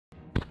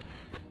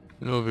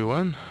Hello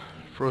everyone,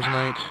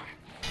 Frozenite,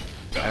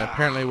 and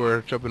apparently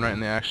we're jumping right in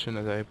the action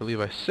as I believe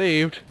I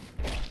saved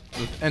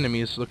with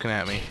enemies looking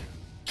at me.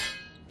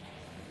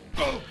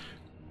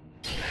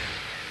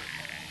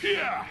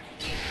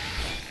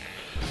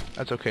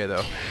 That's okay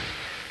though,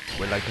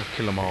 we'd like to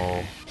kill them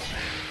all.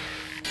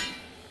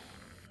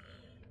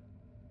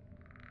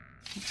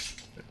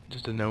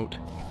 Just a note,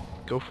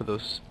 go for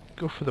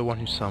the one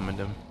who summoned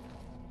him.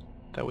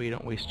 That way you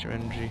don't waste your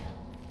energy.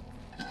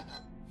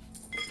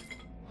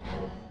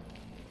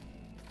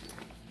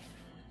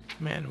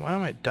 Man, why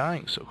am I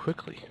dying so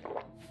quickly?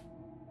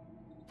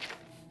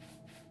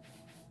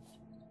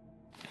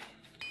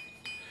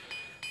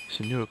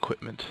 Some new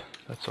equipment,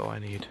 that's all I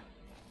need.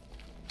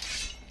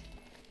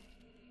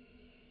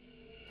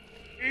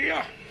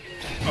 Yeah.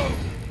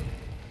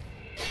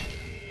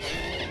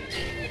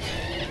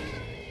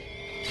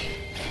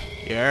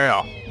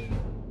 Yeah!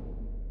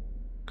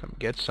 Come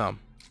get some.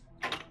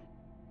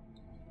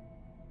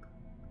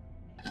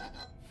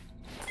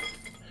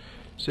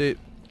 See,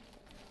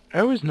 I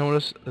always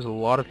notice there's a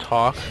lot of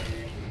talk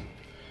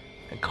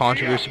and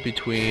controversy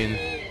between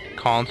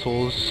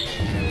consoles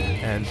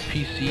and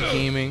PC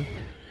gaming,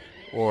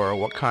 or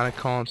what kind of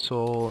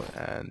console,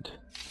 and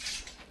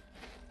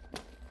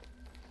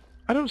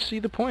I don't see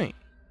the point.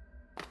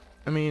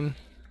 I mean,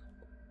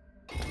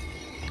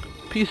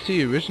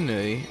 PC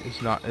originally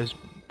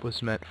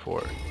was meant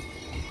for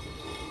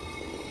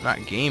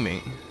not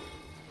gaming,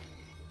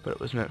 but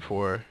it was meant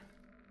for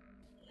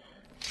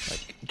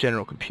like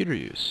general computer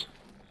use.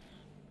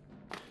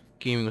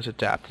 Gaming was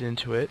adapted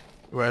into it,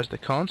 whereas the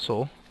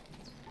console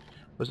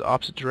was the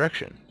opposite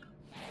direction.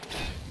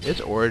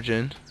 Its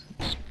origin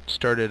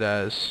started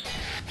as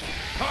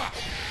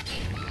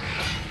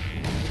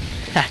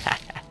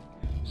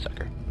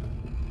sucker.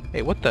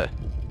 Hey, what the?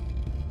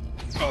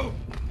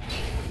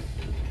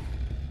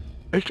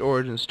 Its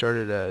origin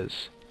started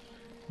as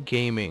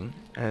gaming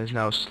and is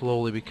now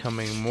slowly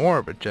becoming more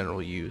of a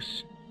general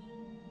use.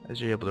 As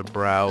you're able to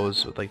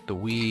browse with like the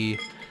Wii,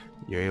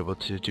 you're able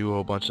to do a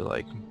whole bunch of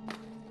like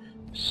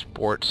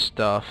sports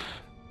stuff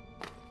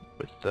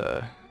with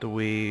the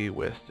Wii,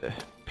 with the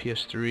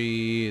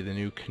PS3, the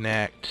new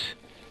Kinect,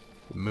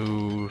 the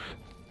Move.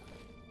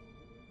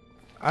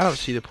 I don't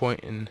see the point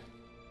in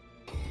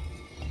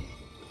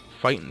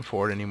fighting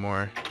for it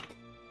anymore.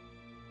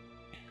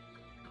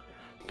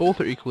 Both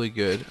are equally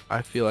good.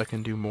 I feel I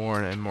can do more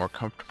and I'm more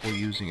comfortable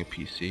using a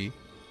PC.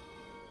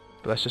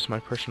 But that's just my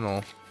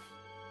personal...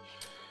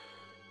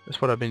 It's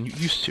what I've been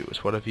used to.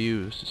 It's what I've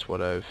used. It's what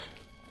I've...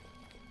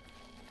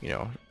 You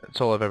know,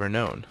 it's all I've ever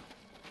known.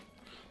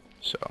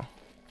 So...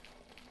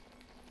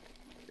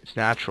 It's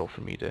natural for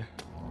me to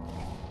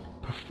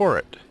prefer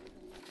it.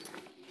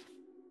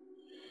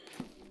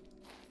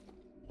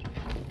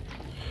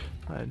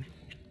 It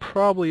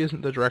probably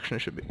isn't the direction I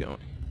should be going.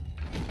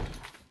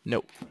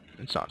 Nope,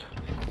 it's not.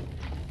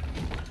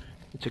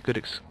 It's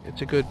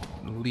a good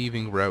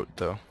leaving route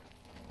though.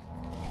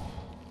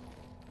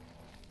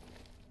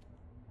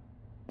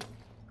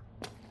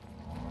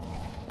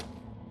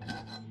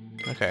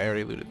 Okay, I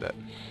already looted that.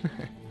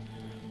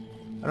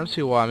 I don't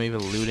see why I'm even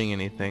looting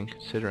anything,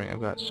 considering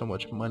I've got so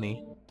much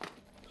money.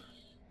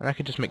 And I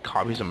could just make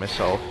copies of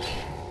myself.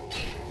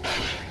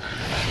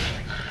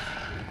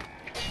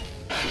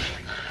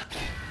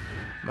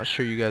 I'm not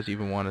sure you guys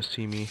even want to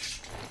see me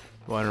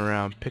running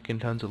around picking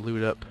tons of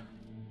loot up.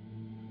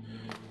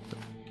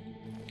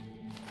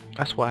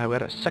 That's why I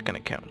got a second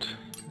account.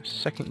 A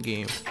second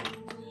game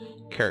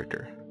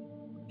character.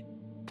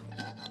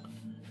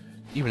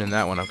 Even in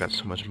that one I've got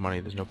so much money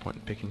there's no point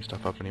in picking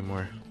stuff up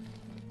anymore.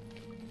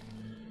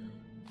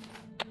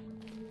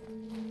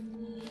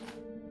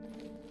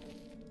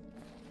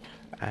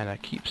 And I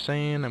keep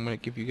saying I'm going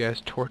to give you guys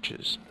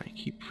torches. I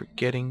keep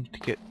forgetting to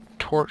get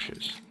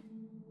torches.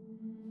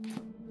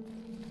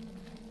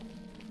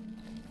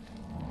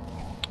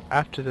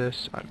 After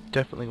this, I'm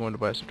definitely going to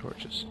buy some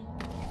torches.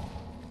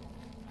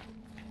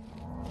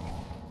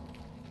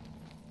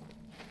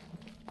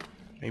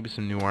 Maybe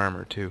some new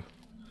armor too.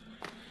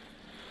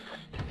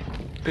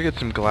 I get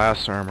some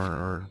glass armor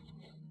or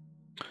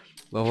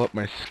level up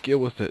my skill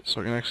with it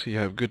so I can actually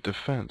have good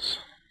defense.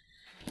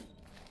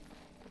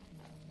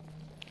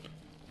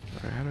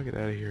 Alright, how do I get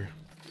out of here?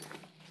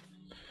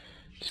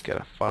 Just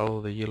gotta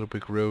follow the yellow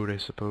brick road, I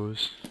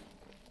suppose.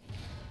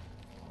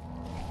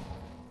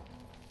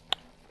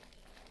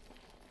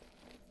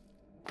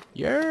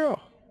 Yeah!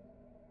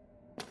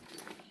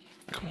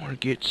 Come on,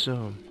 get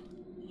some.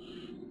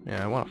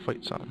 Yeah, I wanna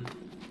fight something.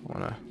 I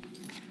wanna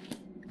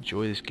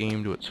enjoy this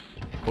game to its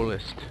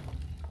fullest.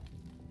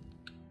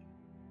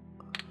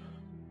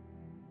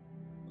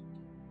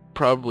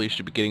 Probably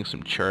should be getting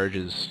some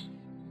charges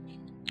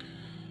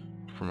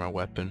for my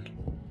weapon,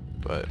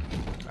 but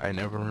I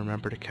never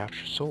remember to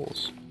capture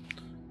souls.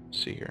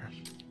 Let's see here.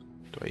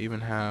 Do I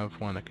even have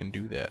one that can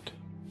do that?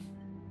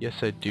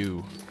 Yes, I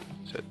do.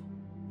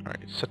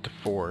 Alright, set to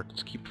 4.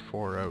 Let's keep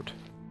 4 out.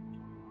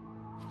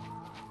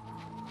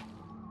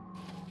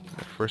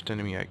 The first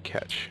enemy I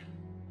catch.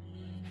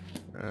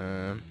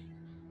 Let's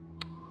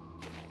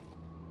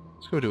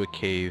go to a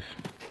cave.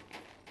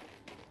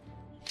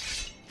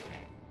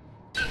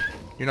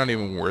 You're not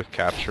even worth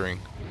capturing.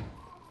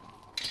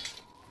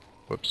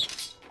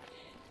 Whoops.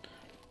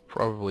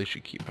 Probably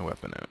should keep my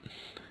weapon out.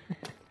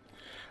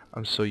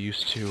 I'm so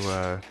used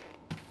to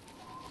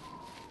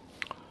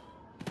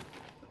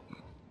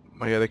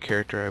my other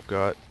character I've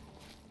got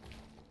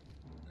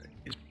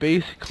is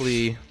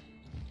basically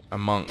a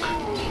monk.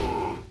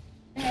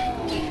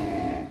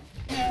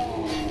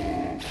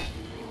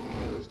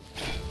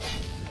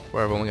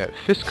 Where I've only got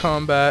fist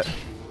combat.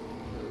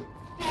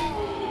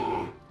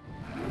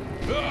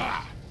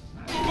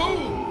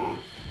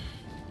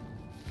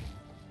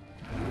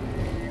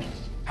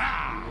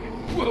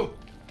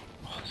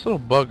 This little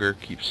bugger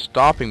keeps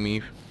stopping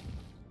me.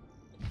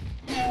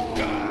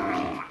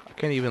 I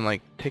can't even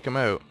like take him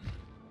out.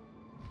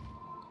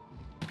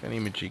 Any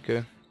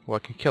Majika? Well, I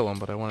can kill him,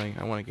 but I want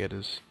to get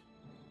his.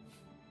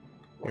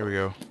 Here we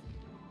go.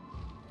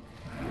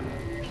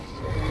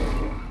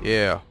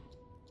 Yeah,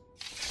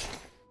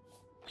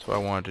 that's what I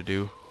wanted to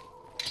do.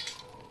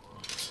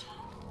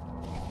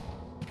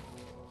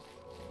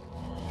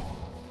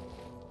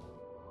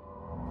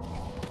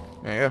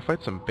 Man, I gotta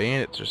fight some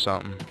bandits or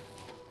something.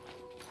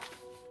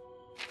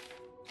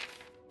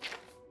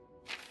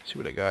 See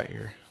what I got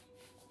here.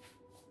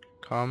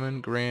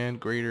 Common, grand,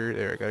 greater.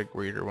 There, I got a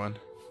greater one.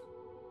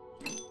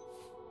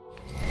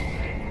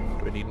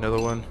 Do I need another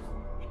one?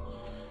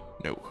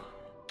 No.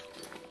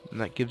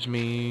 And that gives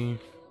me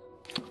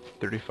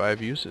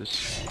 35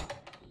 uses.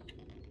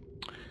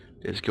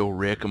 Let's go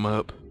wreck them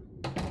up.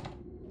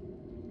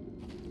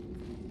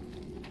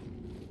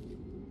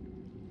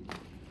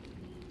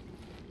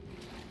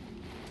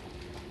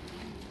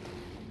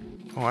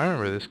 Oh, I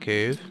remember this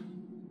cave.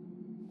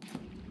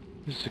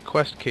 This is a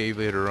quest cave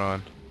later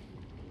on.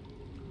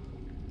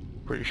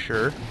 Pretty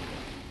sure.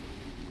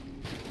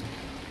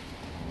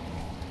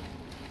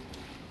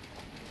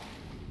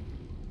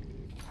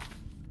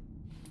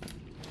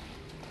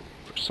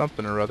 For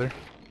something or other.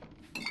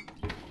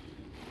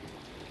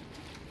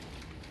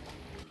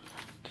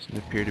 Doesn't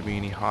appear to be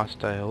any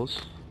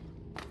hostiles.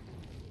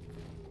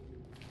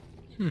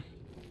 That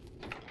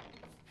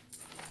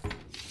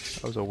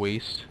was a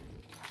waste.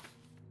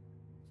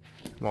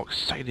 I'm all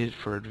excited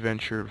for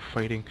adventure,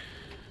 fighting,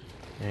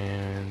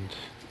 and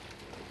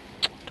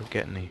don't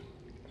get any.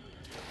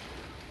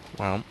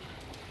 Well,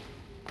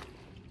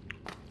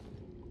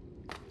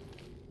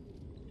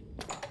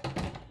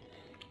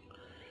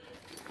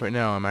 right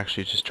now I'm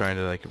actually just trying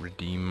to like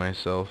redeem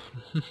myself.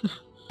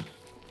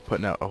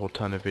 Putting out a whole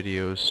ton of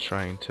videos,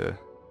 trying to,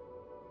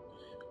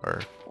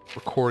 or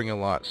recording a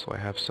lot so I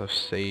have stuff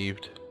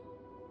saved.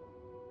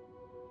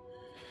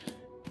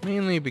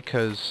 Mainly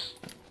because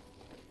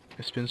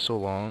it's been so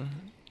long,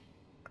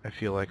 I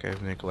feel like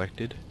I've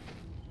neglected,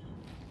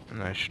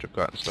 and I should have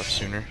gotten stuff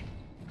sooner.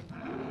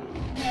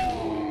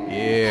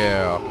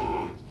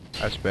 Yeah,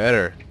 that's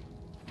better.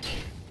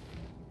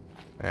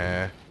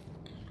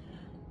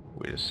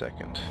 Wait a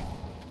second.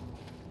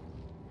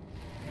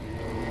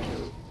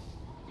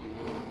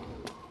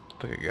 I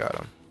think I got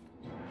him.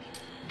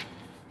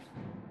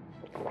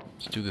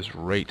 Let's do this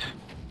right.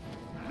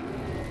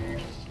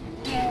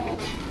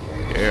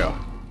 Yeah.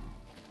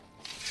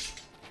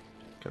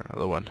 Got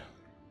another one.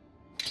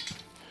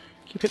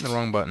 Keep hitting the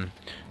wrong button.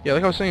 Yeah,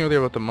 like I was saying earlier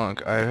about the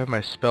monk, I have my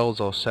spells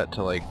all set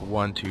to like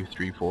 1, 2,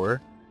 3,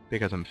 4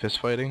 because I'm fist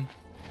fighting.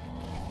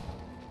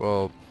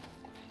 Well,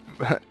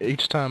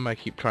 each time I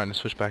keep trying to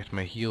switch back to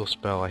my heal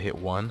spell, I hit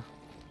 1,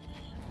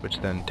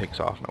 which then takes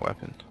off my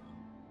weapon,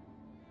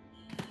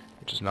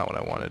 which is not what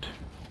I wanted.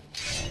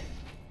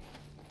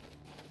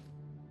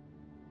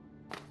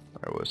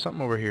 Alright, well, there's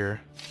something over here.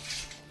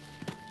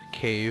 A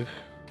cave.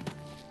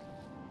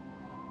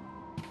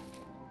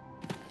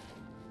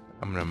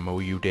 I'm gonna mow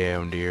you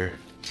down, dear.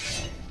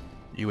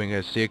 You ain't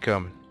gonna see it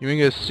coming. You ain't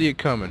gonna see it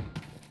coming.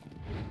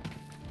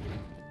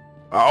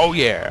 Oh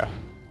yeah!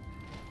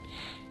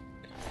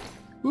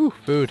 Ooh,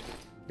 food.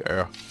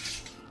 Yeah.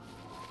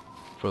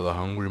 For the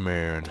hungry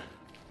man.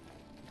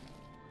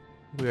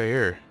 What do we got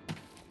here?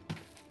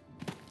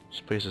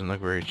 This place doesn't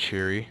look very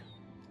cheery.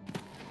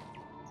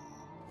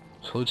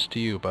 Salutes to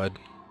you, bud.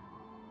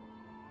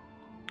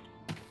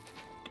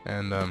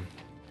 And,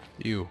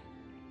 you.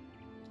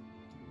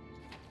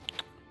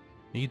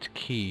 Needs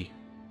key.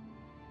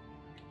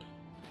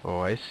 Oh,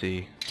 I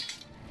see.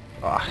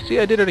 Ah, see,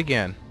 I did it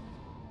again.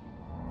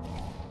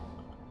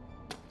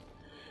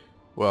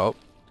 Well,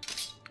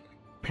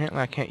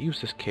 apparently I can't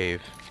use this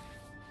cave.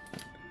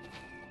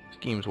 This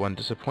game's one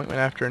disappointment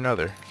after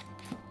another.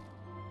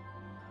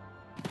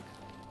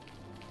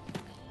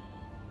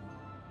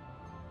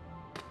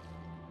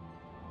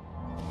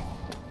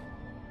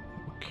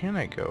 Where can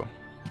I go?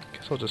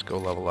 Guess I'll just go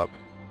level up.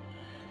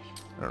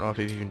 I don't know if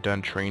you've even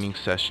done training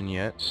session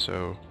yet,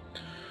 so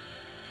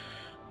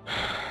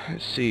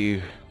let's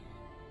see.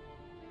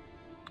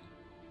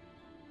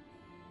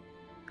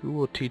 Who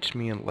will teach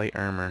me in light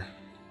armor?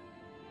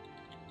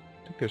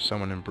 I think there's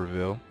someone in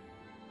Breville.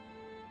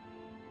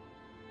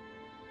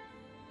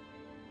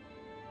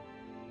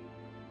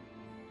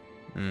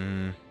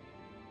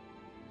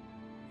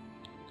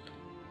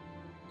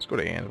 Let's go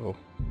to Anvil.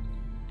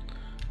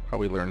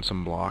 Probably learn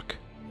some block.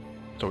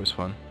 It's always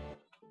fun.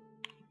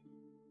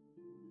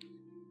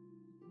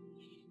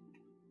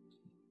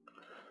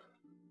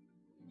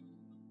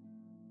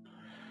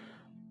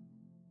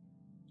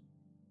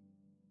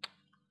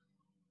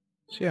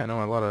 So yeah,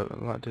 no, a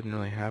lot didn't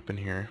really happen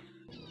here.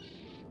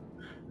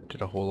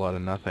 Did a whole lot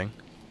of nothing.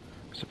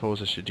 I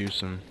suppose I should do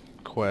some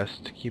quests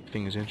to keep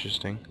things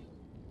interesting.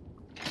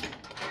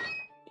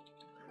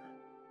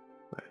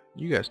 But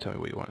you guys tell me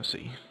what you want to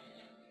see.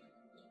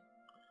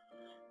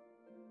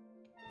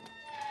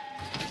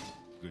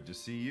 Good to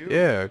see you.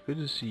 Yeah, good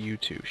to see you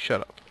too.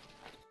 Shut up.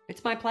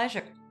 It's my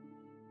pleasure.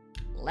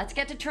 Let's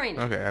get to training.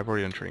 Okay, I've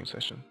already done training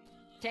session.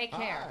 Take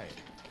care. Hi.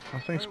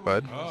 Oh, thanks,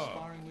 bud.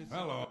 Oh,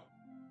 hello.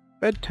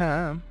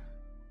 Bedtime.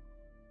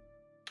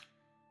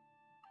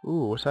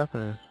 Ooh, what's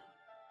happening?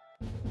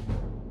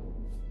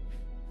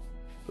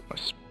 Put my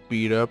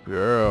speed up,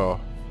 yeah.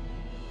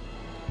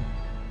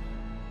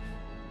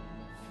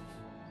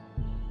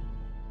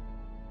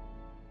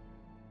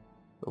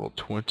 Level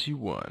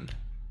 21.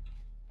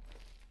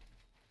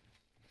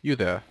 You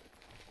there?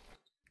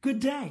 Good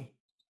day.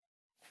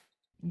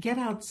 Get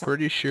outside.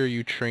 Pretty sure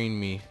you trained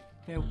me.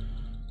 There-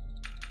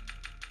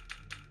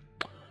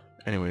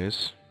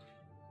 Anyways,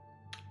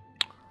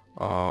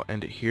 I'll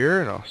end it here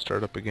and I'll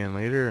start up again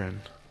later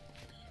and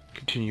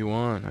continue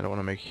on. I don't want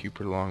to make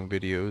super long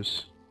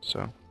videos,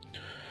 so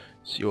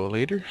see you all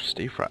later.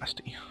 Stay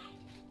frosty.